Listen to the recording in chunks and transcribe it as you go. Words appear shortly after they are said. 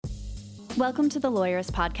Welcome to the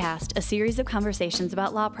Lawyerist Podcast, a series of conversations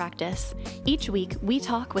about law practice. Each week, we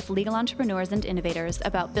talk with legal entrepreneurs and innovators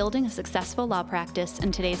about building a successful law practice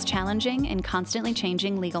in today's challenging and constantly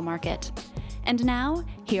changing legal market. And now,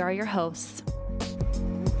 here are your hosts.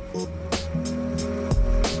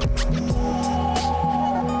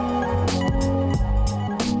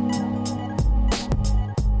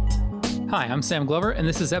 Hi, I'm Sam Glover, and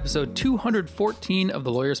this is episode 214 of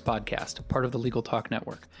the Lawyerist Podcast, part of the Legal Talk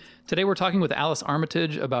Network. Today we're talking with Alice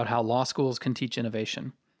Armitage about how law schools can teach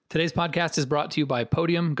innovation. Today's podcast is brought to you by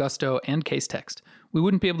Podium, Gusto, and Casetext. We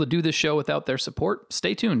wouldn't be able to do this show without their support.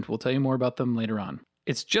 Stay tuned. We'll tell you more about them later on.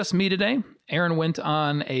 It's just me today. Aaron went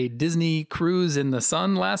on a Disney cruise in the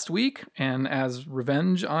sun last week, and as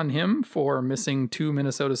revenge on him for missing 2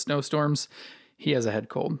 Minnesota snowstorms, he has a head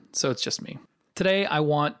cold, so it's just me. Today, I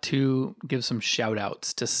want to give some shout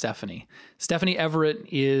outs to Stephanie. Stephanie Everett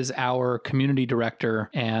is our community director,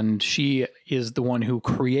 and she is the one who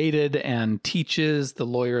created and teaches the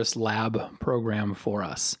Lawyerist Lab program for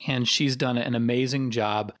us. And she's done an amazing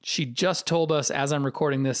job. She just told us, as I'm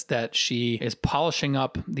recording this, that she is polishing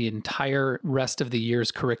up the entire rest of the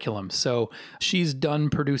year's curriculum. So she's done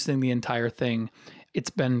producing the entire thing. It's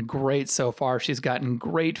been great so far. She's gotten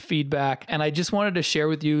great feedback. And I just wanted to share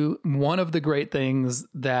with you one of the great things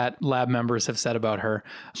that lab members have said about her.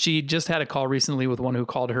 She just had a call recently with one who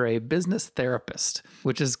called her a business therapist,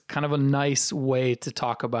 which is kind of a nice way to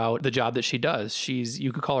talk about the job that she does.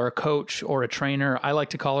 You could call her a coach or a trainer. I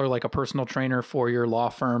like to call her like a personal trainer for your law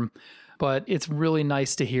firm. But it's really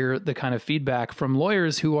nice to hear the kind of feedback from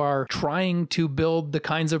lawyers who are trying to build the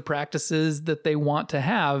kinds of practices that they want to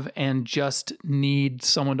have and just need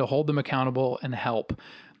someone to hold them accountable and help.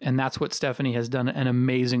 And that's what Stephanie has done an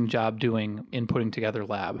amazing job doing in putting together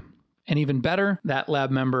Lab. And even better, that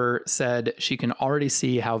lab member said she can already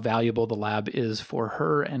see how valuable the lab is for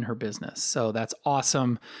her and her business. So that's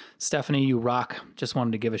awesome. Stephanie, you rock. Just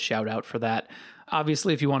wanted to give a shout out for that.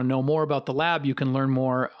 Obviously, if you want to know more about the lab, you can learn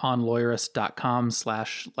more on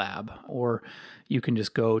lawyerist.com/lab, or you can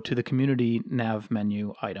just go to the community nav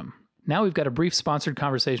menu item. Now we've got a brief sponsored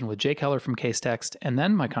conversation with Jake Heller from Casetext, and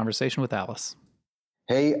then my conversation with Alice.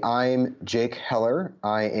 Hey, I'm Jake Heller.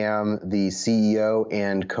 I am the CEO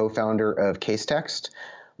and co-founder of Casetext.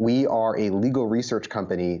 We are a legal research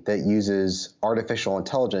company that uses artificial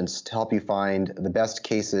intelligence to help you find the best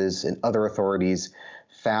cases in other authorities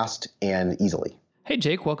fast and easily. Hey,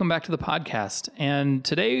 Jake, welcome back to the podcast. And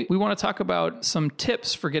today we want to talk about some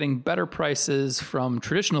tips for getting better prices from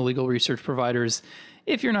traditional legal research providers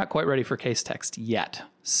if you're not quite ready for Casetext yet.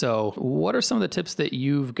 So what are some of the tips that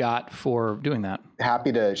you've got for doing that?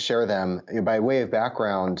 Happy to share them. By way of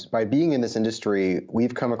background, by being in this industry,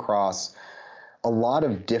 we've come across a lot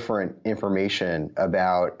of different information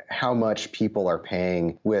about how much people are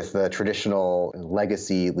paying with the traditional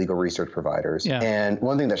legacy legal research providers. Yeah. And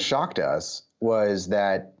one thing that shocked us was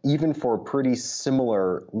that even for pretty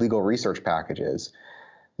similar legal research packages,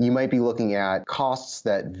 you might be looking at costs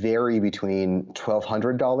that vary between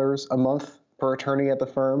 $1,200 a month per attorney at the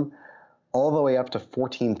firm, all the way up to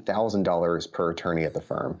 $14,000 per attorney at the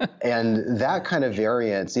firm. And that kind of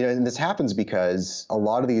variance, and this happens because a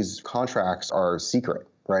lot of these contracts are secret,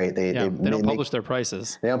 right? They don't publish their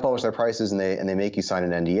prices. They don't publish their prices, and they make you sign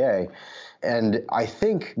an NDA. And I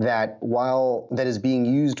think that while that is being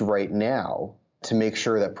used right now to make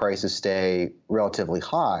sure that prices stay relatively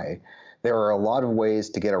high, there are a lot of ways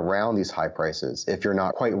to get around these high prices if you're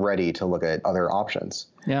not quite ready to look at other options.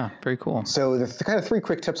 Yeah, very cool. So the kind of 3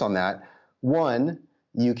 quick tips on that. 1,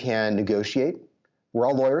 you can negotiate. We're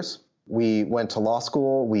all lawyers. We went to law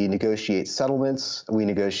school. We negotiate settlements. We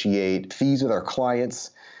negotiate fees with our clients.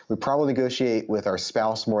 We probably negotiate with our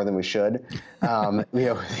spouse more than we should. And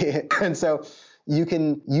so you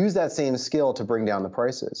can use that same skill to bring down the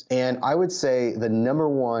prices. And I would say the number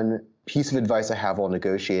one piece of advice I have while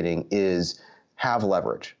negotiating is have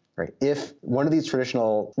leverage. Right? If one of these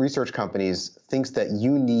traditional research companies thinks that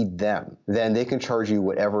you need them, then they can charge you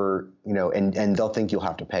whatever, and they'll think you'll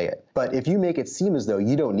have to pay it. But if you make it seem as though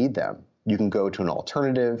you don't need them, you can go to an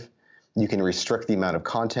alternative, you can restrict the amount of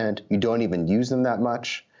content, you don't even use them that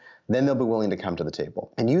much, then they'll be willing to come to the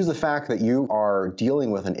table. And use the fact that you are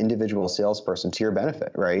dealing with an individual salesperson to your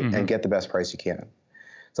benefit, right? Mm-hmm. And get the best price you can.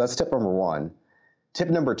 So that's tip number 1. Tip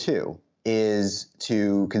number 2 is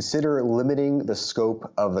to consider limiting the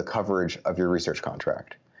scope of the coverage of your research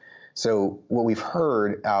contract. So what we've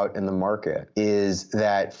heard out in the market is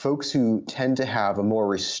that folks who tend to have a more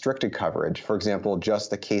restricted coverage, for example,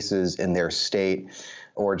 just the cases in their state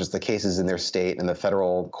or just the cases in their state and the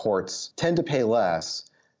federal courts, tend to pay less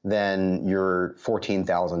than your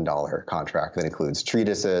 $14,000 contract that includes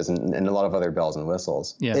treatises and a lot of other bells and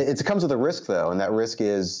whistles. Yeah. It comes with a risk, though, and that risk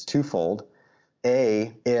is twofold.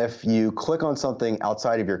 A, if you click on something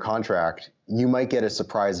outside of your contract, you might get a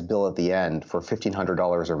surprise bill at the end for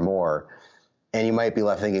 $1,500 or more, and you might be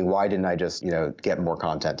left thinking, why didn't I just, get more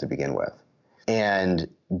content to begin with? And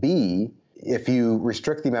B, if you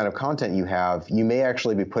restrict the amount of content you have, you may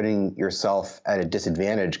actually be putting yourself at a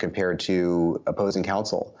disadvantage compared to opposing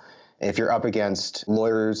counsel. If you're up against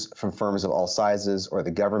lawyers from firms of all sizes or the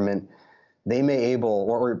government, they may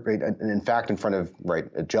or in fact, in front of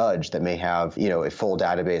a judge that may have a full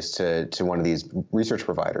database to one of these research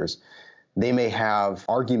providers, they may have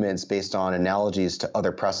arguments based on analogies to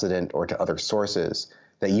other precedent or to other sources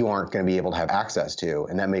that you aren't going to be able to have access to,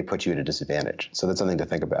 and that may put you at a disadvantage. So that's something to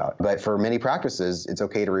think about. But for many practices, it's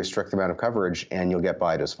okay to restrict the amount of coverage, and you'll get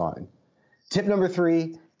by just fine. Tip number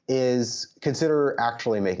 3 is consider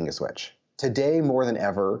actually making a switch. Today, more than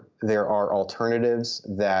ever, there are alternatives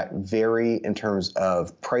that vary in terms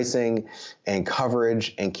of pricing and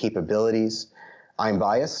coverage and capabilities. I'm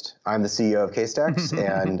biased. I'm the CEO of Casetext,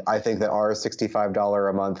 and I think that our $65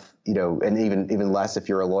 a month, and even less if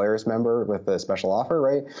you're a lawyer's member with a special offer,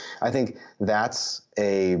 right? I think that's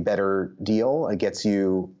a better deal. It gets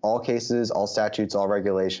you all cases, all statutes, all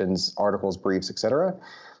regulations, articles, briefs, etc.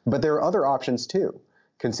 But there are other options too.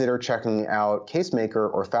 Consider checking out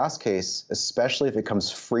CaseMaker or FastCase, especially if it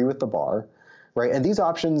comes free with the bar, right? And these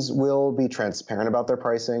options will be transparent about their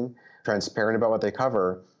pricing, transparent about what they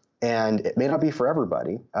cover. And it may not be for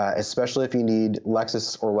everybody, especially if you need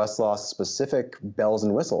Lexis or Westlaw specific bells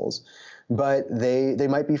and whistles, but they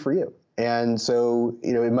might be for you. And so,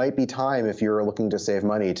 it might be time if you're looking to save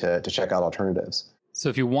money to check out alternatives. So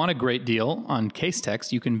if you want a great deal on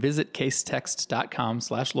Casetext, you can visit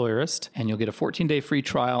casetext.com/lawyerist, and you'll get a 14-day free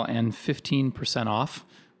trial and 15% off.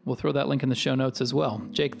 We'll throw that link in the show notes as well.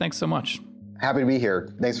 Jake, thanks so much. Happy to be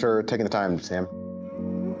here. Thanks for taking the time, Sam.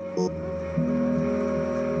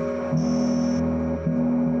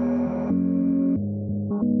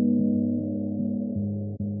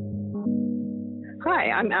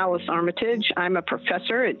 Hi, I'm Alice Armitage. I'm a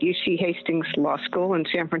professor at UC Hastings Law School in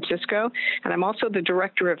San Francisco, and I'm also the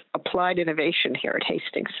Director of Applied Innovation here at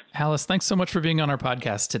Hastings. Alice, thanks so much for being on our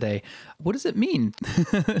podcast today. What does it mean?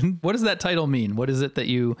 What does that title mean? What is it that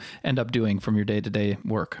you end up doing from your day-to-day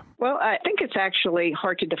work? Well, I think it's actually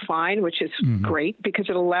hard to define, which is great because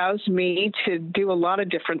it allows me to do a lot of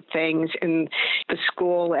different things in the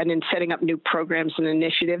school and in setting up new programs and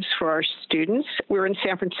initiatives for our students. We're in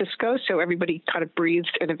San Francisco, so everybody kind of breathed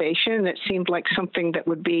innovation, and it seemed like something that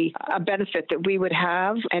would be a benefit that we would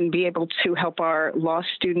have and be able to help our law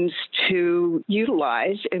students to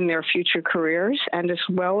utilize in their future careers, and as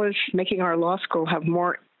well as making our law school have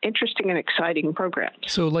more interesting and exciting programs.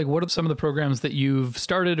 So what are some of the programs that you've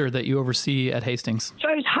started or that you oversee at Hastings? So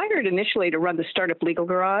I was hired initially to run the Startup Legal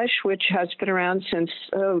Garage, which has been around since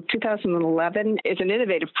 2011. It's an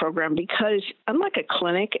innovative program because unlike a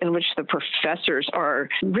clinic in which the professors are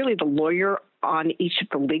really the lawyer on each of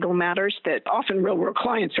the legal matters that often real-world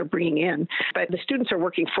clients are bringing in, but the students are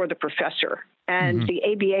working for the professor. And the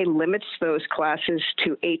ABA limits those classes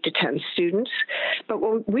to 8 to 10 students. But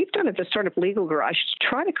what we've done at the Startup Legal Garage is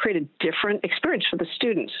try to create a different experience for the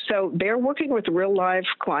students. So they're working with real live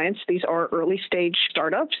clients. These are early stage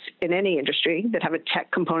startups in any industry that have a tech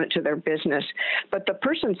component to their business. But the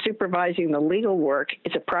person supervising the legal work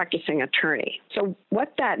is a practicing attorney. So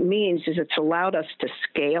what that means is it's allowed us to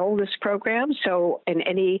scale this program. So in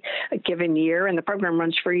any given year, and the program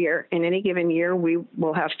runs for a year, in any given year, we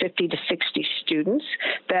will have 50 to 60 students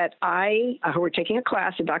that who are taking a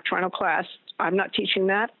class, a doctrinal class. I'm not teaching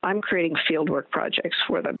that. I'm creating fieldwork projects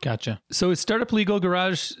for them. Gotcha. So is Startup Legal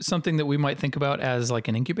Garage something that we might think about as like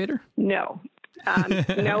an incubator? No.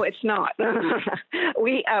 No, it's not.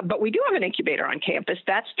 But we do have an incubator on campus.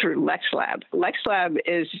 That's through LexLab. LexLab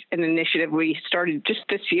is an initiative we started just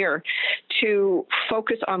this year to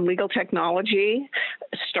focus on legal technology,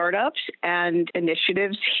 startups, and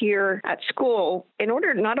initiatives here at school in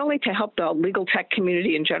order not only to help the legal tech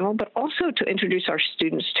community in general, but also to introduce our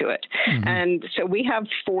students to it. And so we have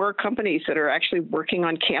 4 companies that are actually working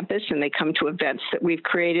on campus, and they come to events that we've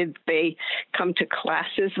created. They come to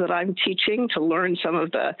classes that I'm teaching to learn some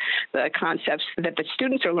of the concepts that the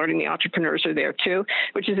students are learning. The entrepreneurs are there too,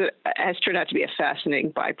 which has turned out to be a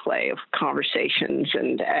fascinating byplay of conversations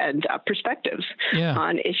and perspectives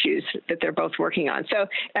on issues that they're both working on. So,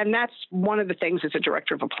 and that's one of the things as a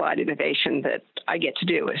director of applied innovation that I get to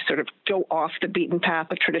do, is sort of go off the beaten path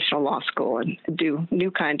of traditional law school and do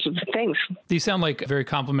new kinds of things. These sound like very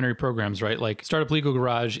complementary programs, right? Like Startup Legal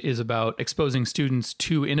Garage is about exposing students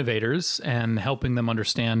to innovators and helping them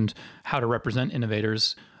understand how to represent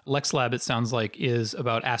innovators. LexLab, it sounds like, is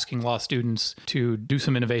about asking law students to do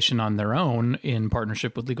some innovation on their own in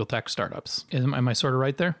partnership with legal tech startups. Am I sort of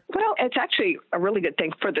right there? Well, it's actually a really good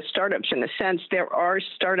thing for the startups in the sense there are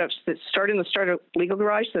startups that start in the Startup Legal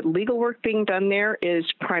Garage. The legal work being done there is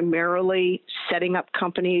primarily setting up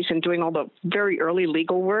companies and doing all the very early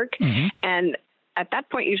legal work. Mm-hmm. And at that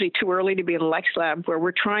point, usually too early to be in LexLab, where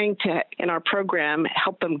we're trying to, in our program,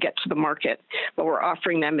 help them get to the market. What we're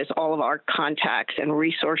offering them is all of our contacts and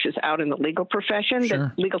resources out in the legal profession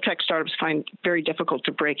that legal tech startups find very difficult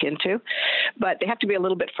to break into. But they have to be a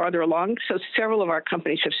little bit farther along. So several of our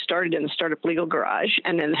companies have started in the Startup Legal Garage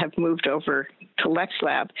and then have moved over to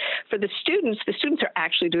LexLab. For the students are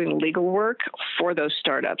actually doing legal work for those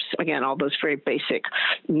startups. Again, all those very basic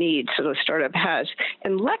needs that a startup has.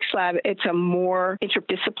 In LexLab, it's a more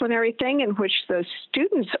interdisciplinary thing in which the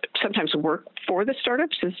students sometimes work for the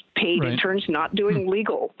startups as paid interns, not doing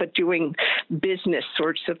legal, but doing business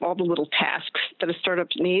sorts of all the little tasks that a startup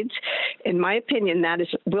needs. In my opinion, that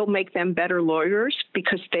will make them better lawyers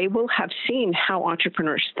because they will have seen how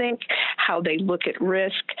entrepreneurs think, how they look at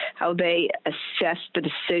risk, how they assess the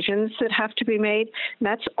decisions that have to be made. And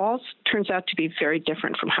that's all turns out to be very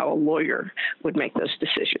different from how a lawyer would make those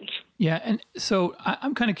decisions. Yeah. And so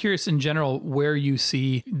I'm kind of curious in general where you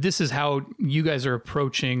see this is how you guys are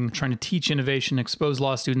approaching trying to teach innovation, expose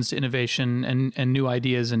law students to innovation and new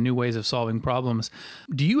ideas and new ways of solving problems.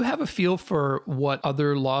 Do you have a feel for what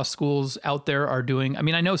other law schools out there are doing? I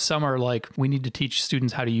mean, I know some are like, we need to teach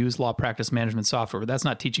students how to use law practice management software, but that's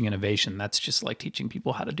not teaching innovation. That's just like teaching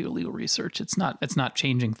people how to do legal research. It's not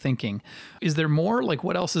changing thinking. Is there more? Like,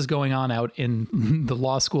 what else is going on out in the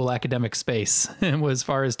law school academic space as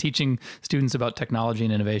far as teaching students about technology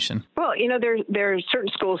and innovation? Well, there are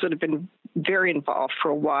certain schools that have been very involved for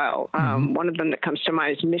a while. One of them that comes to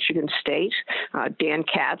mind is Michigan State. Dan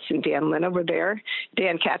Katz and Dan Lina were there.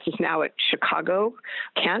 Dan Katz is now at Chicago,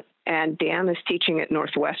 Kent, and Dan is teaching at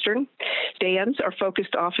Northwestern. Dan's are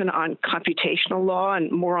focused often on computational law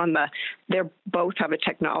and more on they both have a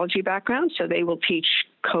technology background, so they will teach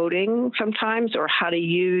coding sometimes or how to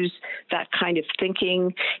use that kind of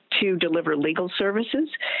thinking to deliver legal services.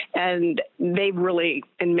 And they really,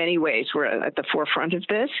 in many ways, were at the forefront of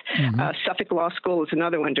this. Suffolk Law School is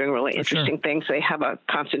another one doing really interesting things. They have a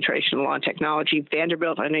concentration in law and technology.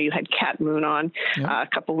 Vanderbilt, I know you had Kat Moon on a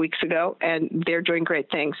couple weeks ago, and they're doing great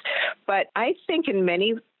things. But I think in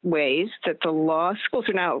many ways that the law schools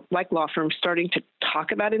are now, like law firms, starting to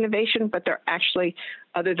talk about innovation, but they're actually,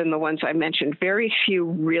 other than the ones I mentioned, very few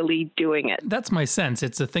really doing it. That's my sense.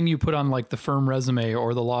 It's a thing you put on like the firm resume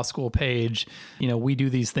or the law school page. We do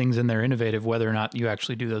these things and they're innovative, whether or not you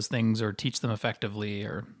actually do those things or teach them effectively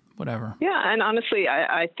or whatever. Yeah, and honestly,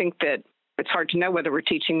 I think that it's hard to know whether we're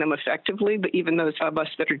teaching them effectively, but even those of us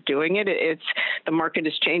that are doing it, the market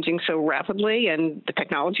is changing so rapidly and the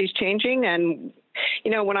technology is changing. And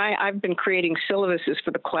when I've been creating syllabuses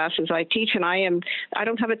for the classes I teach, and I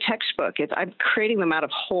don't have a textbook. I'm creating them out of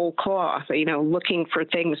whole cloth, looking for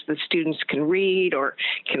things that students can read or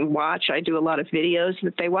can watch. I do a lot of videos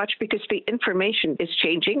that they watch because the information is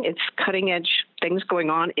changing. It's cutting edge things going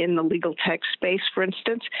on in the legal tech space, for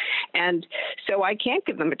instance. And so I can't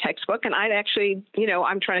give them a textbook. And I'd actually,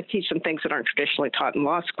 I'm trying to teach them things that aren't traditionally taught in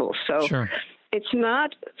law school. So it's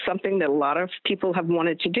not something that a lot of people have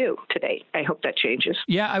wanted to do today. I hope that changes.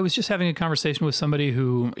 Yeah, I was just having a conversation with somebody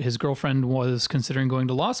who his girlfriend was considering going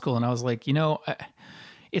to law school. And I was like,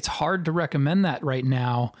 it's hard to recommend that right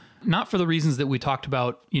now. Not for the reasons that we talked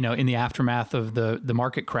about, in the aftermath of the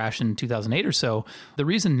market crash in 2008 or so. The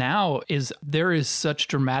reason now is there is such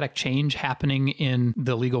dramatic change happening in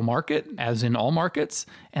the legal market, as in all markets.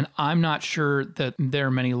 And I'm not sure that there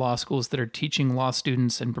are many law schools that are teaching law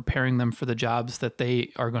students and preparing them for the jobs that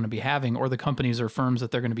they are going to be having, or the companies or firms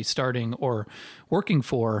that they're going to be starting or working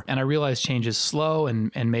for. And I realize change is slow,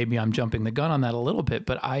 and maybe I'm jumping the gun on that a little bit,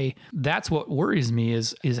 but that's what worries me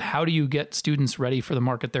is how do you get students ready for the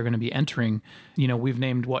market they're going to be entering? We've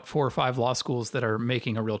named 4 or 5 law schools that are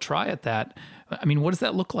making a real try at that. I mean, what does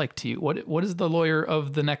that look like to you? What does the lawyer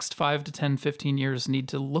of the next 5 to 10, 15 years need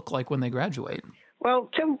to look like when they graduate? Well,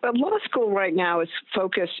 so law school right now is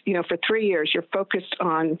focused, for 3 years, you're focused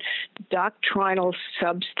on doctrinal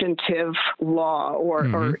substantive law,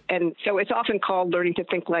 and so it's often called learning to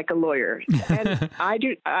think like a lawyer. And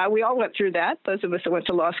we all went through that, those of us that went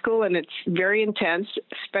to law school, and it's very intense,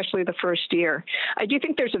 especially the first year. I do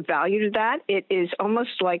think there's a value to that. It is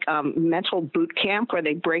almost like mental boot camp where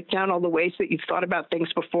they break down all the ways that you've thought about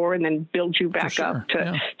things before and then build you back up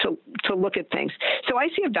to look at things. So I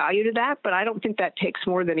see a value to that, but I don't think that takes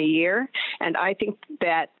more than a year. And I think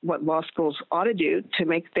that what law schools ought to do to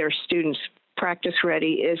make their students practice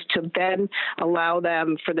ready is to then allow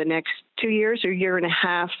them for the next 2 years or year and a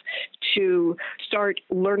half to start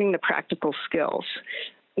learning the practical skills.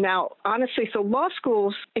 Now, honestly, so law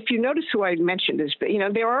schools, if you notice who I mentioned,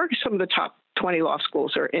 there are some of the top 20 law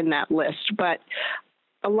schools are in that list, but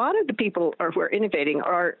a lot of the people who are innovating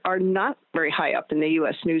are not very high up in the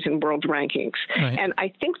U.S. News and World Rankings. Right. And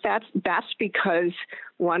I think that's because,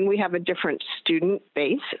 one, we have a different student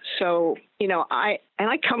base. So, I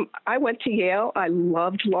went to Yale. I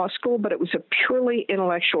loved law school, but it was a purely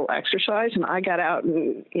intellectual exercise. And I got out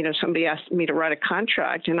and, somebody asked me to write a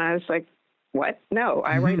contract. And I was like, what? No,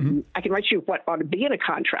 I can write you what ought to be in a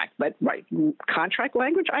contract, but contract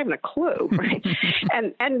language, I haven't a clue, right?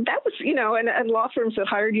 and that was, and law firms that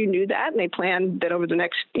hired you knew that, and they planned that over the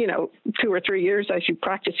next, 2 or 3 years as you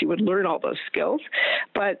practice, you would learn all those skills.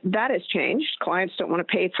 But that has changed. Clients don't want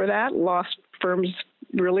to pay for that. Law firms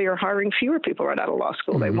really are hiring fewer people right out of law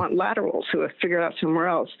school. They want laterals who have figured out somewhere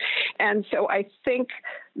else. And so I think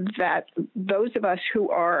that those of us who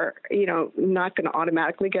are, not going to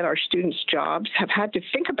automatically get our students jobs have had to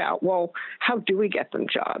think about, well, how do we get them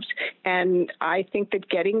jobs? And I think that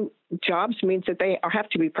getting jobs means that they have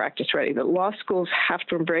to be practice ready. That law schools have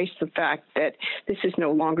to embrace the fact that this is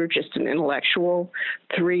no longer just an intellectual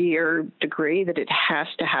 3-year degree, that it has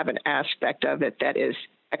to have an aspect of it that is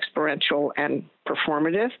experiential and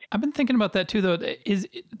performative. I've been thinking about that too, though. Is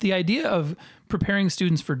the idea of preparing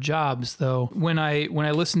students for jobs, though, when I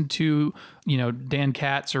listen to, Dan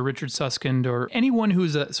Katz or Richard Susskind or anyone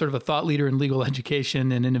who's a sort of a thought leader in legal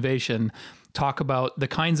education and innovation talk about the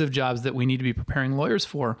kinds of jobs that we need to be preparing lawyers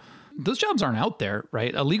for, those jobs aren't out there,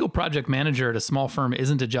 right? A legal project manager at a small firm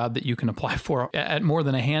isn't a job that you can apply for at more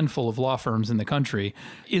than a handful of law firms in the country.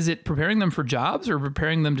 Is it preparing them for jobs or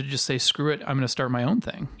preparing them to just say, screw it, I'm going to start my own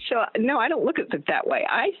thing? So, no, I don't look at it that way.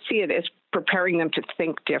 I see it as preparing them to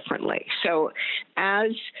think differently. So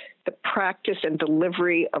as the practice and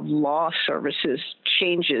delivery of law services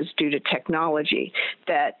changes due to technology,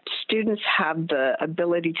 that students have the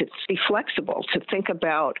ability to be flexible, to think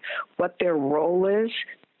about what their role is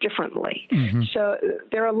differently. So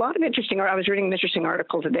there are a lot of I was reading an interesting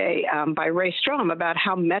article today by Ray Strom about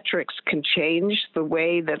how metrics can change the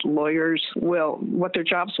way that lawyers what their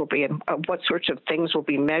jobs will be and what sorts of things will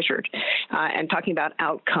be measured, and talking about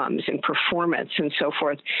outcomes and performance and so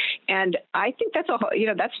forth. And I think that's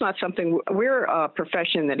that's not something, we're a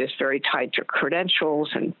profession that is very tied to credentials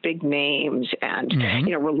and big names and,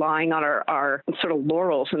 relying on our sort of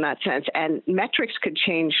laurels in that sense. And metrics could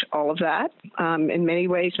change all of that in many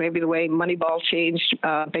ways. Maybe the way Moneyball changed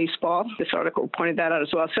baseball. This article pointed that out as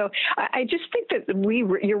well. So I just think that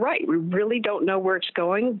you're right. We really don't know where it's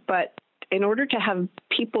going, but in order to have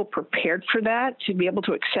people prepared for that, to be able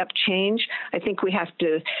to accept change, I think we have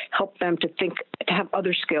to help them to have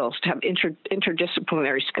other skills, to have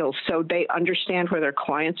interdisciplinary skills so they understand where their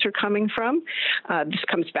clients are coming from. This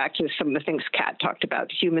comes back to some of the things Kat talked about,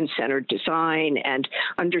 human-centered design and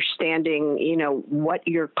understanding, what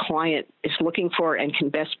your client is looking for and can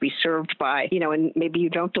best be served by, and maybe you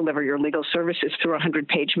don't deliver your legal services through a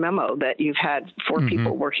 100-page memo that you've had 4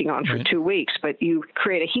 people working on for 2 weeks, but you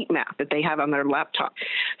create a heat map that they have on their laptop.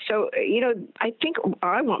 So, I think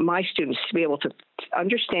I want my students to be able to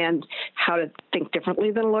understand how to think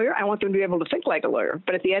differently than a lawyer. I want them to be able to think like a lawyer.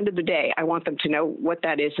 But at the end of the day, I want them to know what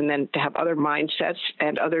that is and then to have other mindsets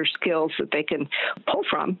and other skills that they can pull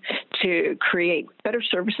from to create better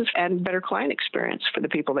services and better client experience for the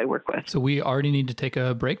people they work with. So we already need to take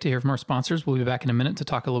a break to hear from our sponsors. We'll be back in a minute to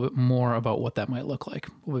talk a little bit more about what that might look like.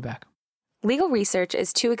 We'll be back. Legal research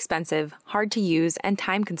is too expensive, hard to use, and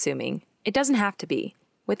time-consuming. It doesn't have to be.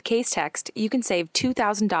 With Casetext, you can save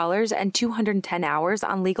 $2,000 and 210 hours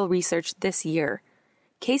on legal research this year.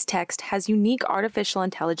 Casetext has unique artificial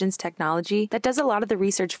intelligence technology that does a lot of the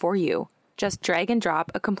research for you. Just drag and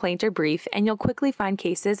drop a complaint or brief, and you'll quickly find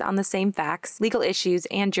cases on the same facts, legal issues,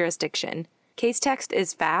 and jurisdiction. Casetext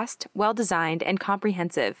is fast, well-designed, and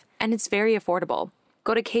comprehensive, and it's very affordable.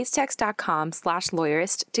 Go to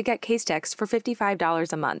casetext.com/lawyerist to get Casetext for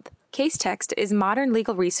 $55 a month. Casetext is modern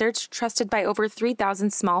legal research trusted by over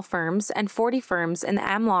 3,000 small firms and 40 firms in the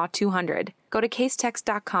AmLaw 200. Go to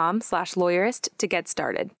casetext.com/lawyerist to get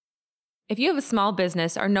started. If you have a small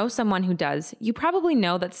business or know someone who does, you probably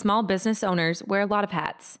know that small business owners wear a lot of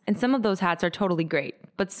hats, and some of those hats are totally great.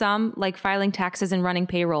 But some, like filing taxes and running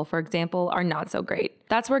payroll, for example, are not so great.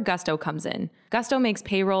 That's where Gusto comes in. Gusto makes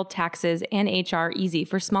payroll, taxes, and HR easy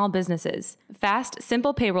for small businesses. Fast,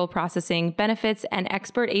 simple payroll processing, benefits, and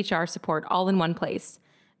expert HR support all in one place.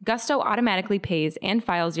 Gusto automatically pays and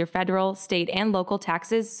files your federal, state, and local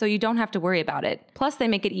taxes so you don't have to worry about it. Plus, they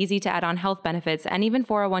make it easy to add on health benefits and even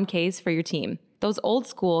 401ks for your team. Those old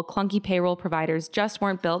school, clunky payroll providers just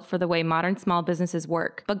weren't built for the way modern small businesses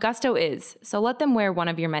work. But Gusto is, so let them wear one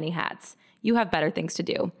of your many hats. You have better things to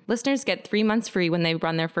do. Listeners get 3 months free when they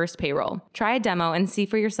run their first payroll. Try a demo and see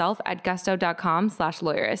for yourself at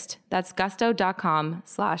gusto.com/lawyerist. That's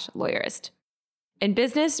gusto.com/lawyerist. In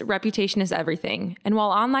business, reputation is everything. And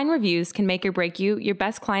while online reviews can make or break you, your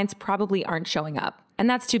best clients probably aren't showing up. And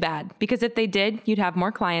that's too bad, because if they did, you'd have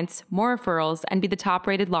more clients, more referrals, and be the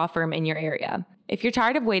top-rated law firm in your area. If you're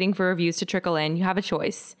tired of waiting for reviews to trickle in, you have a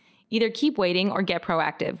choice. Either keep waiting or get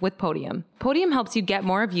proactive with Podium. Podium helps you get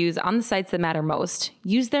more reviews on the sites that matter most.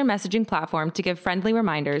 Use their messaging platform to give friendly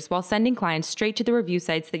reminders while sending clients straight to the review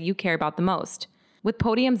sites that you care about the most. With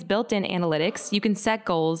Podium's built-in analytics, you can set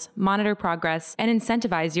goals, monitor progress, and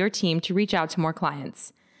incentivize your team to reach out to more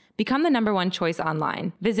clients. Become the #1 choice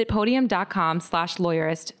online. Visit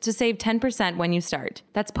podium.com/lawyerist to save 10% when you start.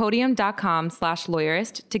 That's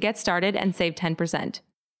podium.com/lawyerist to get started and save 10%.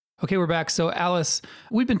 Okay, we're back. So Alice,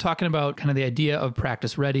 we've been talking about kind of the idea of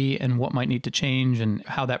practice ready and what might need to change and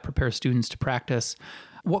how that prepares students to practice.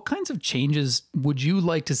 What kinds of changes would you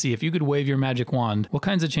like to see, if you could wave your magic wand, what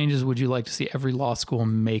kinds of changes would you like to see every law school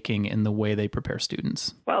making in the way they prepare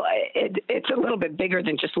students? Well, it's a little bit bigger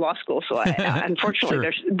than just law school. So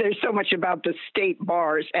unfortunately, Sure. there's so much about the state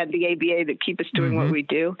bars and the ABA that keep us doing what we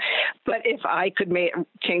do. But if I could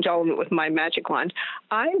change all of it with my magic wand,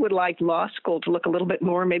 I would like law school to look a little bit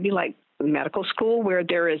more maybe like medical school, where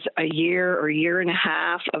there is a year or year and a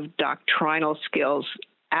half of doctrinal skills,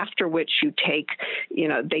 after which you take,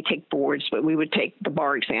 they take boards, but we would take the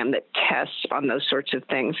bar exam that tests on those sorts of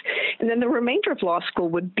things. And then the remainder of law school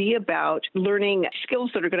would be about learning skills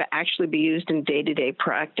that are going to actually be used in day-to-day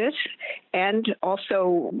practice, and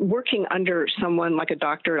also working under someone like a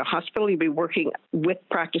doctor at a hospital. You'd be working with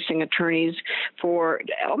practicing attorneys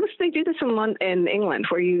they do this in England,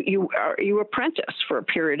 where you apprentice for a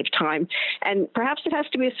period of time. And perhaps it has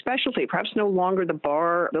to be a specialty. Perhaps no longer the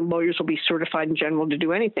lawyers will be certified in general to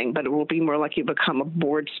do anything, but it will be more like you become a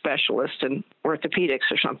board specialist in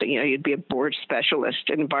orthopedics or something. You'd be a board specialist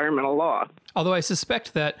in environmental law. Although I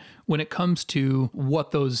suspect that when it comes to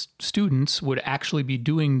what those students would actually be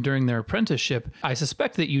doing during their apprenticeship, I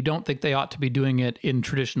suspect that you don't think they ought to be doing it in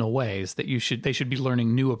traditional ways, that they should be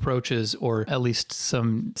learning new approaches, or at least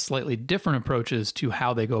some slightly different approaches to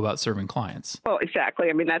how they go about serving clients. Well, exactly.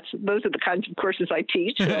 I mean, those are the kinds of courses I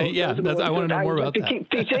teach. So yeah, I want to know more about that.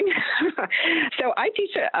 Keep teaching. So I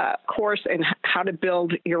teach a course in how to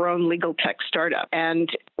build your own legal tech startup. And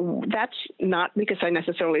that's not because I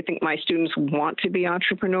necessarily think my students want to be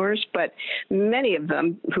entrepreneurs, but many of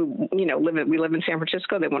them who, we live in San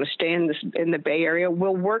Francisco, they want to stay in the Bay Area,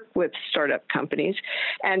 will work with startup companies.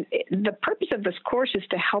 And the purpose of this course is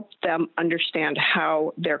to help them understand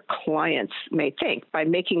how their clients may think by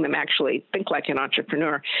making them actually think like an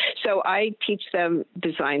entrepreneur. So I teach them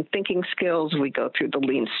design thinking skills. We go through the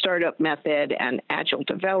lean startup method and agile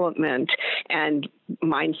development and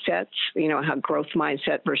mindsets, how growth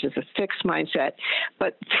mindset versus a fixed mindset,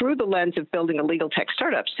 but through the lens of building a legal tech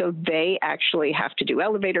startup. So they actually have to do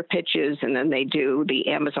elevator pitches, and then they do the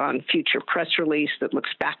Amazon future press release that looks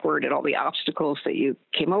backward at all the obstacles that you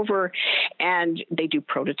came over, and they do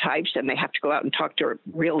prototypes, and they have to go out and talk to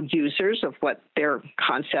real users of what their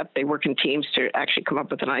concept. They work in teams to actually come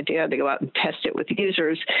up with an idea. They go out and test it with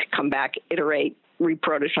users, come back, iterate,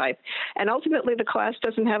 reprototype. And ultimately, the class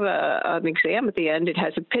doesn't have an exam at the end. It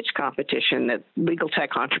has a pitch competition that legal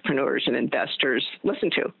tech entrepreneurs and investors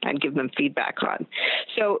listen to and give them feedback on.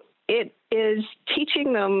 So it is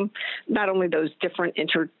teaching them not only those different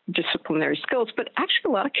interdisciplinary skills, but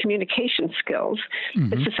actually a lot of communication skills.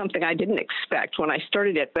 This is something I didn't expect when I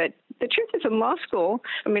started it. But the truth is, in law school,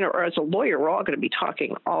 or as a lawyer, we're all going to be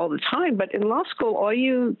talking all the time. But in law school, all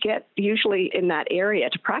you get usually in that area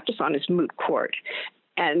to practice on is moot court.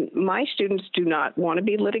 And my students do not want to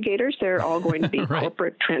be litigators. They're all going to be right.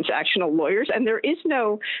 corporate transactional lawyers, and there is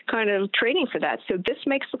no kind of training for that. So this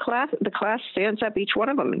makes the class stands up, each one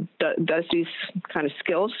of them, and does these kind of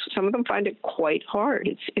skills. Some of them find it quite hard.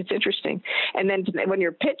 It's interesting. And then when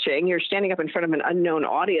you're pitching, you're standing up in front of an unknown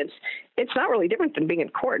audience. It's not really different than being in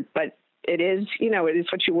court, but it is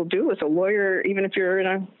what you will do as a lawyer, even if you're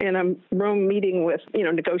in a room meeting with,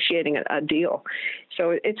 negotiating a deal.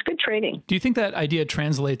 So it's good training. Do you think that idea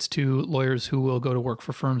translates to lawyers who will go to work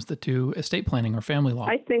for firms that do estate planning or family law?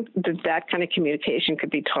 I think that kind of communication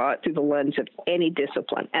could be taught through the lens of any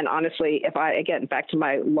discipline. And honestly, back to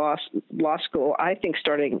my law school, I think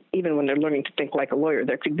starting even when they're learning to think like a lawyer,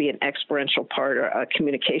 there could be an experiential part or a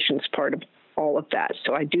communications part of all of that.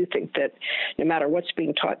 So I do think that no matter what's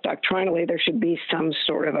being taught doctrinally, there should be some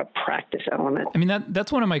sort of a practice element. I mean,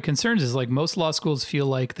 that's one of my concerns is like most law schools feel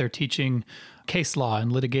like they're teaching case law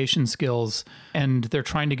and litigation skills, and they're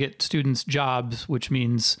trying to get students jobs, which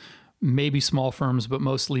means maybe small firms, but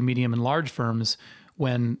mostly medium and large firms,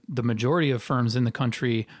 when the majority of firms in the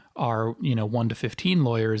country are, 1 to 15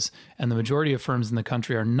 lawyers, and the majority of firms in the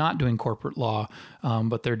country are not doing corporate law,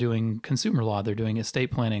 but they're doing consumer law, they're doing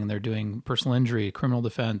estate planning, they're doing personal injury, criminal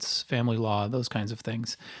defense, family law, those kinds of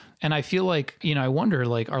things. And I feel like, I wonder,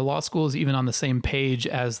 like, are law schools even on the same page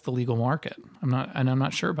as the legal market? I'm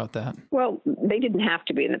not sure about that. Well, they didn't have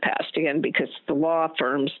to be in the past, again, because the law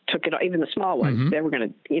firms took it, even the small ones. Mm-hmm. They were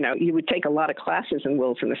going to, you would take a lot of classes in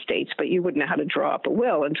wills in the States, but you wouldn't know how to draw up a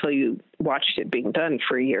will until you watched it being done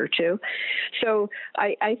for a year or two. So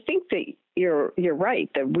I think that you're right,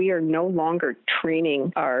 that we are no longer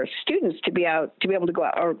training our students to be able to go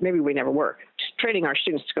out, or maybe we never were, training our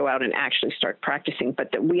students to go out and actually start practicing,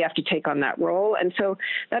 but that we have to take on that role. And so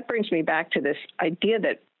that brings me back to this idea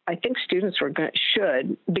that I think students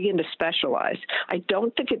should begin to specialize. I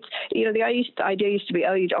don't think it's, the idea used to be,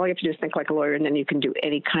 all you have to do is think like a lawyer and then you can do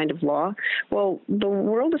any kind of law. Well, the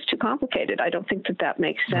world is too complicated. I don't think that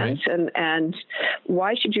makes sense. Right. And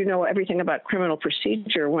why should you know everything about criminal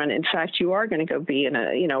procedure when, in fact, you are going to go be in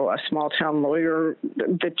a small town lawyer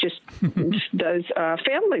that just does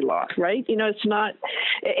family law, right? It's not,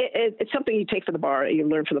 it's something you take for the bar, you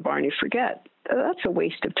learn for the bar and you forget. That's a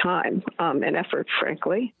waste of time and effort,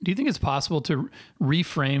 frankly. Do you think it's possible to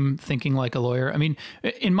reframe thinking like a lawyer? I mean,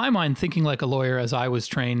 in my mind, thinking like a lawyer as I was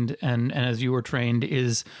trained and as you were trained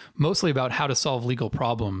is mostly about how to solve legal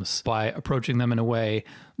problems by approaching them in a way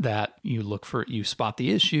that you spot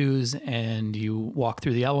the issues and you walk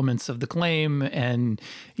through the elements of the claim and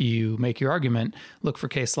you make your argument, look for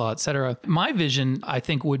case law, et cetera. My vision, I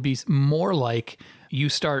think, would be more like you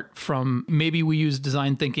start from, maybe we use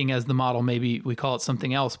design thinking as the model, maybe we call it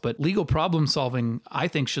something else, but legal problem solving, I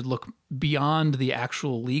think, should look beyond the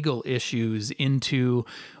actual legal issues into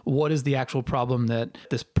what is the actual problem that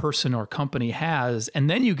this person or company has. And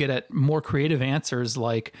then you get at more creative answers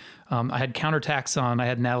like, I had Countertax on, I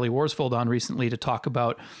had Natalie Worsfold on recently to talk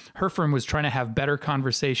about her firm was trying to have better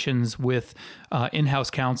conversations with in-house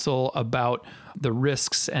counsel about the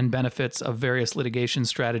risks and benefits of various litigation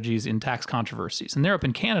strategies in tax controversies. And they're up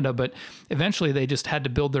in Canada, but eventually they just had to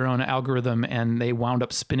build their own algorithm and they wound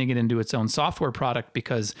up spinning it into its own software product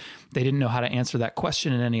because they didn't know how to answer that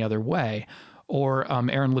question in any other way. Or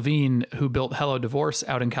Aaron Levine, who built Hello Divorce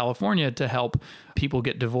out in California to help people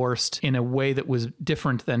get divorced in a way that was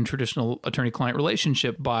different than traditional attorney-client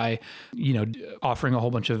relationship by, offering a whole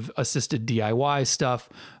bunch of assisted DIY stuff,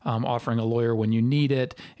 offering a lawyer when you need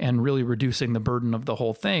it, and really reducing the burden of the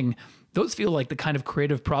whole thing. Those feel like the kind of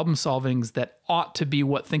creative problem solvings that ought to be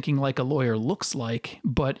what thinking like a lawyer looks like,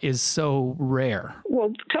 but is so rare.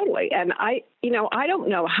 Well, totally. And I don't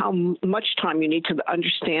know how much time you need to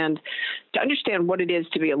understand what it is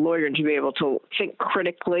to be a lawyer and to be able to think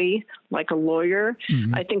critically like a lawyer.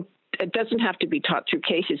 Mm-hmm. I think it doesn't have to be taught through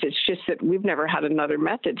cases. It's just that we've never had another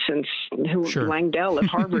method since Langdell at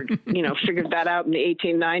Harvard, figured that out in the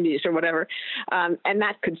 1890s or whatever. And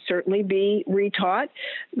that could certainly be retaught.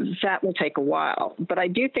 That will take a while. But I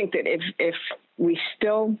do think that if we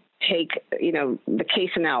still take, the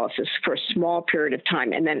case analysis for a small period of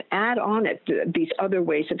time and then add on it these other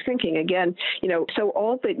ways of thinking. Again, so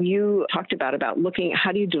all that you talked about looking at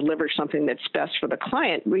how do you deliver something that's best for the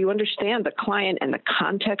client, where you understand the client and the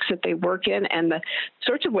context that they work in and the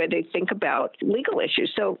sorts of way they think about legal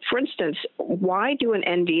issues. So, for instance, why do an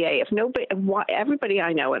NDA? Everybody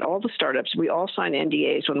I know at all the startups, we all sign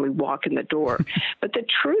NDAs when we walk in the door. But the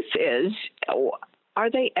truth is, Are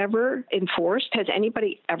they ever enforced? Has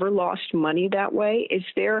anybody ever lost money that way?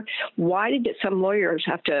 Why did some lawyers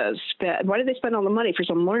have to why did they spend all the money for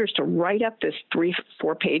some lawyers to write up this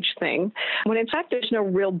 3-4 page thing when in fact there's no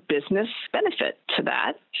real business benefit to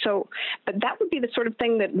that? So, but that would be the sort of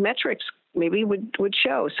thing that metrics maybe would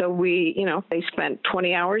show. So they spent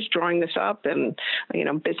 20 hours drawing this up and,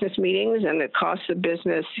 business meetings, and it costs the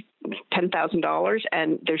business $10,000,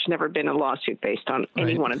 and there's never been a lawsuit based on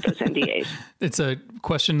any one of those NDAs. It's a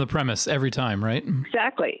question of the premise every time, right?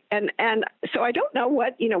 Exactly. And so I don't know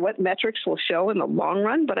what metrics will show in the long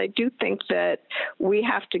run, but I do think that we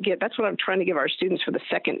have to that's what I'm trying to give our students for the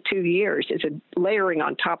second 2 years, is a layering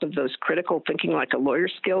on top of those critical thinking like a lawyer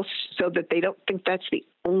skills, so that they don't think that's the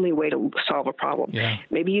only way to solve a problem. Yeah.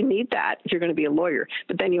 Maybe you need that if you're going to be a lawyer,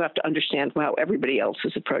 but then you have to understand how everybody else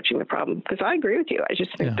is approaching the problem. Because I agree with you. I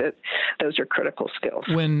just think that those are critical skills.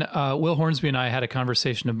 When Will Hornsby and I had a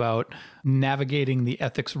conversation about navigating the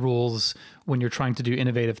ethics rules when you're trying to do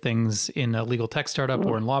innovative things in a legal tech startup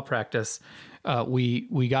or in law practice,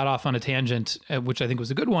 we got off on a tangent, which I think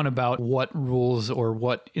was a good one, about what rules or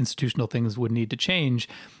what institutional things would need to change.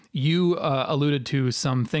 You alluded to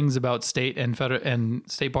some things about state and federal and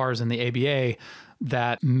state bars and the ABA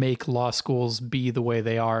that make law schools be the way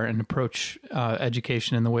they are and approach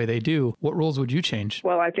education in the way they do. What rules would you change?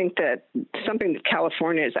 Well, I think that something that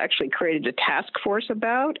California has actually created a task force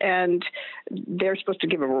about, and they're supposed to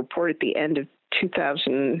give a report at the end of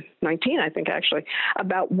 2019, I think, actually,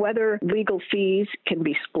 about whether legal fees can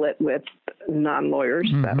be split with non-lawyers,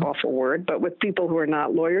 that awful word, but with people who are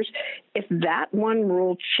not lawyers. If that one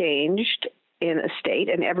rule changed in a state,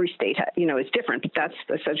 and every state, is different, but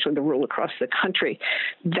that's essentially the rule across the country,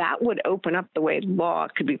 that would open up the way law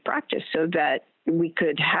could be practiced so that we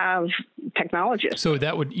could have technologists. So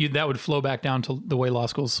that would flow back down to the way law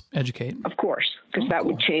schools educate. Of course, because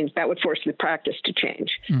would change. That would force the practice to change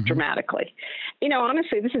dramatically.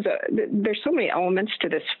 Honestly, there's so many elements to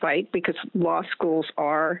this fight, because law schools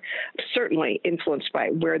are certainly influenced by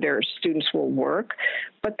where their students will work,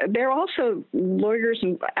 but they're also lawyers,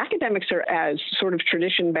 and academics are as sort of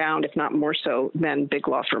tradition bound, if not more so, than big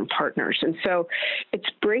law firm partners. And so it's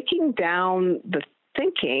breaking down the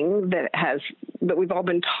thinking that we've all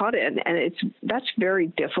been taught in, and that's very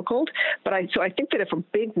difficult. But I think that if a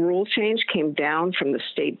big rule change came down from the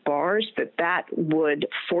state bars, that would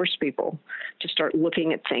force people to start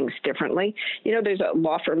looking at things differently. There's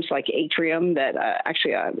law firms like Atrium that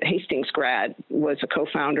actually a Hastings grad was a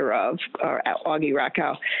co-founder of, Augie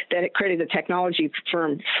Rakow, that it created a technology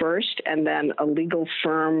firm first and then a legal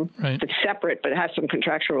firm that's separate but has some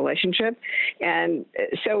contractual relationship. And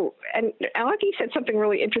Augie said something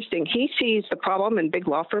really interesting. He sees the problem in big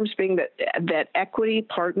law firms being that equity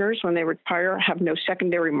partners, when they retire, have no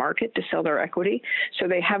secondary market to sell their equity. So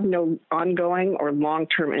they have no ongoing or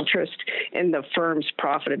long-term interest in the firm's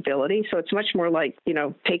profitability. So it's much more like,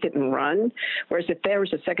 take it and run. Whereas if there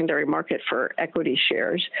was a secondary market for equity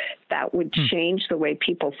shares, that would change the way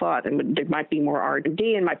people thought. And there might be more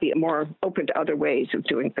R&D and might be more open to other ways of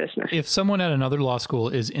doing business. If someone at another law school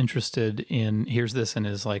is interested in, hears this and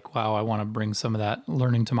is like, wow, I want to bring some of that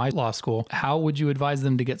learning to my law school, how would you advise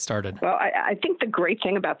them to get started? Well, I think the great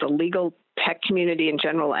thing about the legal tech community in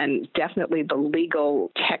general, and definitely the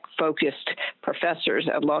legal tech-focused professors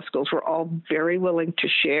at law schools, we're all very willing to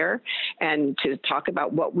share and to talk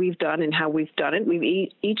about what we've done and how we've done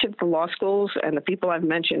it. Each of the law schools and the people I've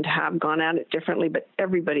mentioned have gone at it differently, but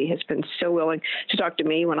everybody has been so willing to talk to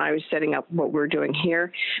me when I was setting up what we're doing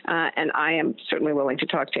here. And I am certainly willing to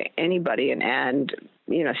talk to anybody and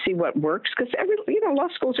see what works, because law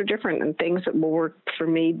schools are different, and things that will work for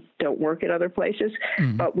me don't work at other places.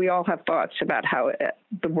 But we all have thoughts about how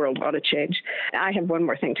the world ought to change. I have one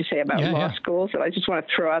more thing to say about law schools that I just want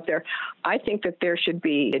to throw out there. I think that there should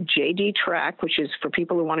be a JD track, which is for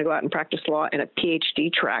people who want to go out and practice law, and a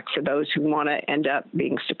PhD track for those who want to end up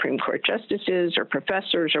being Supreme Court justices or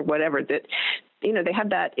professors or whatever. That they have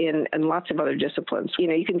that in lots of other disciplines.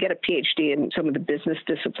 You can get a PhD in some of the business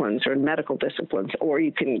disciplines or medical disciplines, or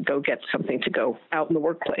you can go get something to go out in the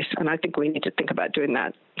workplace. And I think we need to think about doing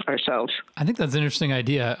that ourselves. I think that's an interesting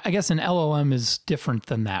idea. I guess an LLM is different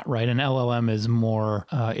than that, right? An LLM is more,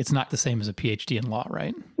 it's not the same as a PhD in law,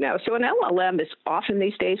 right? No. So an LLM is often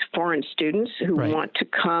these days foreign students who want to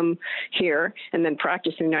come here and then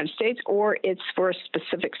practice in the United States, or it's for a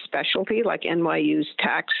specific specialty like NYU's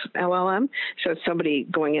tax LLM. So it's somebody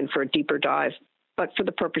going in for a deeper dive, but for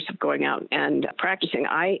the purpose of going out and practicing.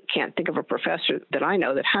 I can't think of a professor that I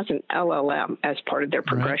know that has an LLM as part of their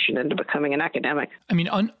progression into becoming an academic. I mean,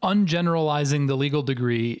 ungeneralizing the legal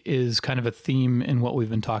degree is kind of a theme in what we've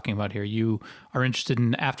been talking about here. You are interested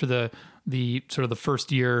in, after the the sort of the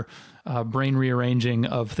first year brain rearranging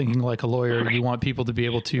of thinking like a lawyer. You want people to be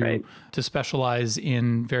able to specialize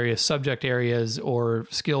in various subject areas or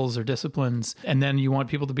skills or disciplines. And then you want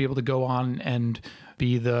people to be able to go on and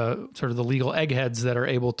be the sort of the legal eggheads that are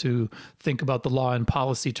able to think about the law in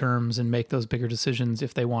policy terms and make those bigger decisions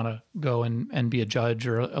if they want to go and be a judge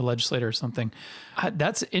or a legislator or something.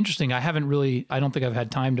 That's interesting. I don't think I've had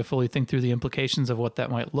time to fully think through the implications of what that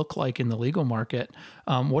might look like in the legal market.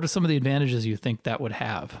 What are some of the advantages you think that would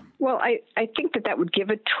have? Well, I think that would give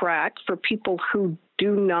a track for people who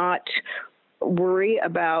do not worry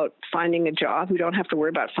about finding a job, who don't have to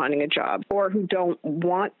worry about finding a job, or who don't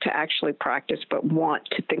want to actually practice but want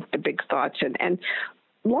to think the big thoughts. And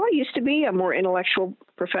law used to be a more intellectual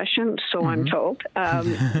profession, so I'm told,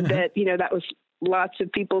 that, that was lots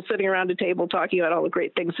of people sitting around a table talking about all the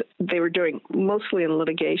great things they were doing, mostly in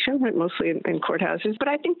litigation, mostly in courthouses. But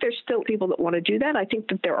I think there's still people that want to do that. I think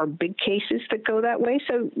that there are big cases that go that way.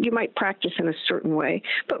 So you might practice in a certain way.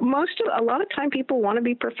 But a lot of time people want to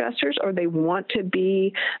be professors, or they want to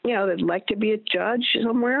be, they'd like to be a judge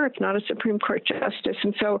somewhere, if not a Supreme Court justice.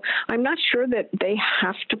 And so I'm not sure that they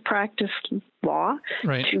have to practice law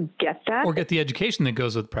to get that. Or get the education that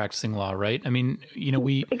goes with practicing law, right? I mean,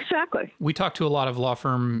 we talk to a lot of law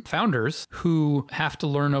firm founders who have to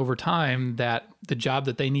learn over time that the job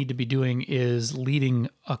that they need to be doing is leading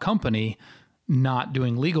a company, not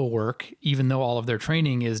doing legal work, even though all of their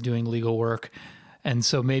training is doing legal work. And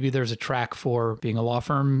so maybe there's a track for being a law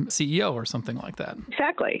firm CEO or something like that.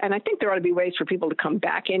 Exactly. And I think there ought to be ways for people to come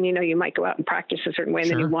back in. You might go out and practice a certain way,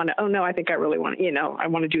 and then you want to, I think I really want to, I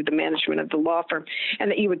want to do the management of the law firm,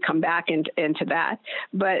 and that you would come back into that.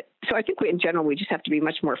 But so I think in general, we just have to be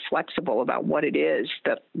much more flexible about what it is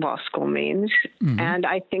that law school means. Mm-hmm. And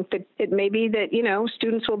I think that it may be that,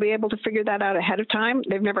 students will be able to figure that out ahead of time.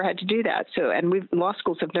 They've never had to do that. So, and law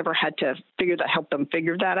schools have never had to help them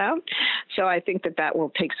figure that out. So I think that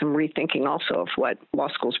will take some rethinking also of what law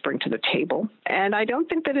schools bring to the table. And I don't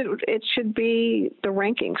think that it should be the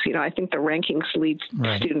rankings. I think the rankings lead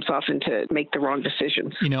students often to make the wrong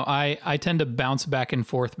decisions. I tend to bounce back and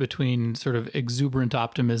forth between sort of exuberant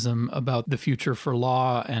optimism about the future for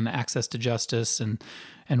law and access to justice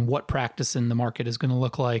and what practice in the market is going to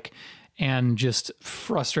look like, and just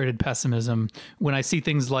frustrated pessimism when I see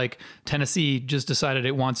things like Tennessee just decided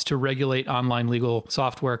it wants to regulate online legal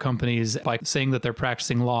software companies by saying that they're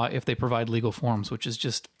practicing law if they provide legal forms, which is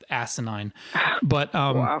just asinine. But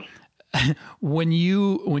wow. When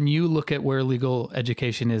you look at where legal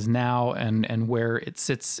education is now and where it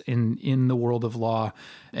sits in the world of law,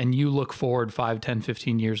 and you look forward 5, 10,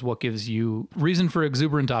 15 years, what gives you reason for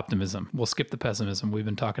exuberant optimism? We'll skip the pessimism. We've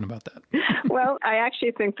been talking about that. Well, I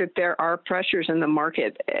actually think that there are pressures in the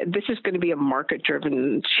market. This is going to be a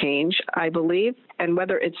market-driven change, I believe. And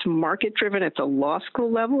whether it's market-driven at the law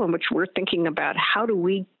school level, in which we're thinking about how do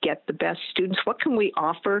we get the best students, what can we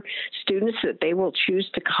offer students that they will choose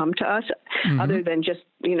to come to us, other than just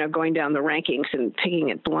going down the rankings and taking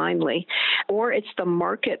it blindly, or it's the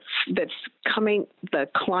market that's coming, the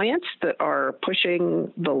clients that are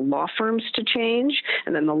pushing the law firms to change,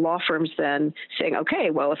 and then the law firms then saying,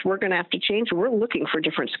 okay, well, if we're going to have to change, we're looking for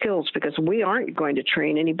different skills because we aren't going to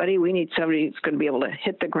train anybody. We need somebody who's going to be able to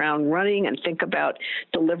hit the ground running and think about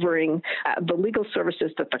delivering the legal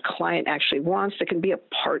services that the client actually wants, that can be a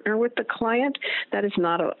partner with the client. That is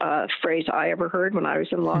not a phrase I ever heard when I was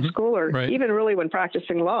in law school, or even really when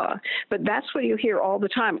practicing law. But that's what you hear all the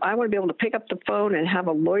time. I want to be able to pick up the phone and have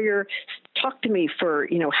a lawyer talk to me for,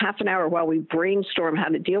 half an hour while we brainstorm how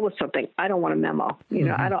to deal with something. I don't want a memo.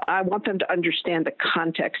 I want them to understand the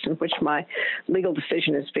context in which my legal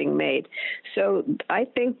decision is being made. So I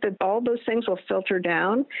think that all those things will filter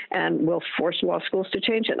down and will force law schools to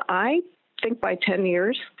change. And I think by 10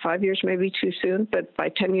 years, 5 years may be too soon, but by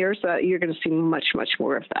 10 years, you're going to see much, much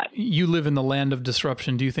more of that. You live in the land of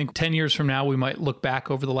disruption. Do you think 10 years from now, we might look back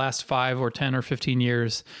over the last 5 or 10 or 15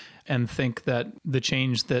 years and think that the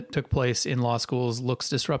change that took place in law schools looks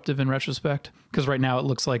disruptive in retrospect? Because right now it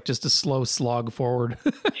looks like just a slow slog forward.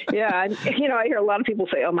 Yeah. And, I hear a lot of people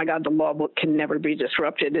say, oh my God, the law book can never be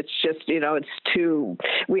disrupted. It's just, it's too,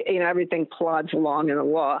 everything plods along in the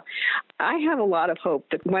law. I have a lot of hope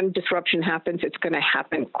that when disruption happens, it's going to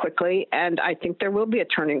happen quickly. And I think there will be a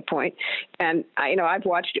turning point. And, I've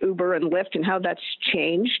watched Uber and Lyft and how that's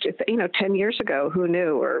changed. 10 years ago, who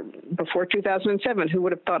knew? Or before 2007, who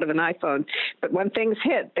would have thought of an iPhone? But when things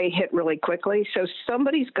hit, they hit really quickly. So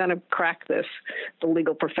somebody's going to crack this, the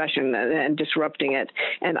legal profession, and disrupting it.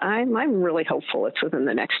 And I'm really hopeful it's within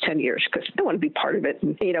the next 10 years, because I want to be part of it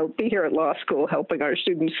and, be here at law school helping our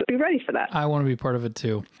students be ready for that. I want to be part of it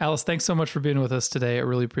too. Alice, thanks so so much for being with us today. I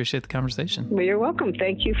really appreciate the conversation. Well, you're welcome.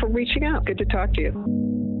 Thank you for reaching out. Good to talk to you.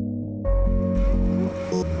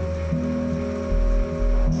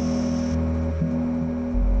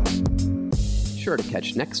 Sure to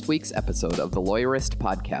catch next week's episode of the Lawyerist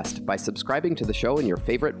Podcast by subscribing to the show in your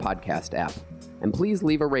favorite podcast app. And please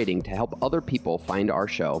leave a rating to help other people find our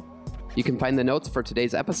show. You can find the notes for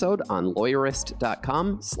today's episode on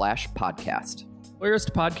lawyerist.com/podcast.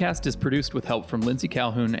 Lawyerist Podcast is produced with help from Lindsay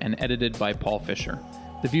Calhoun and edited by Paul Fisher.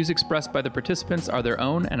 The views expressed by the participants are their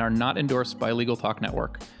own and are not endorsed by Legal Talk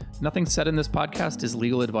Network. Nothing said in this podcast is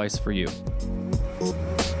legal advice for you.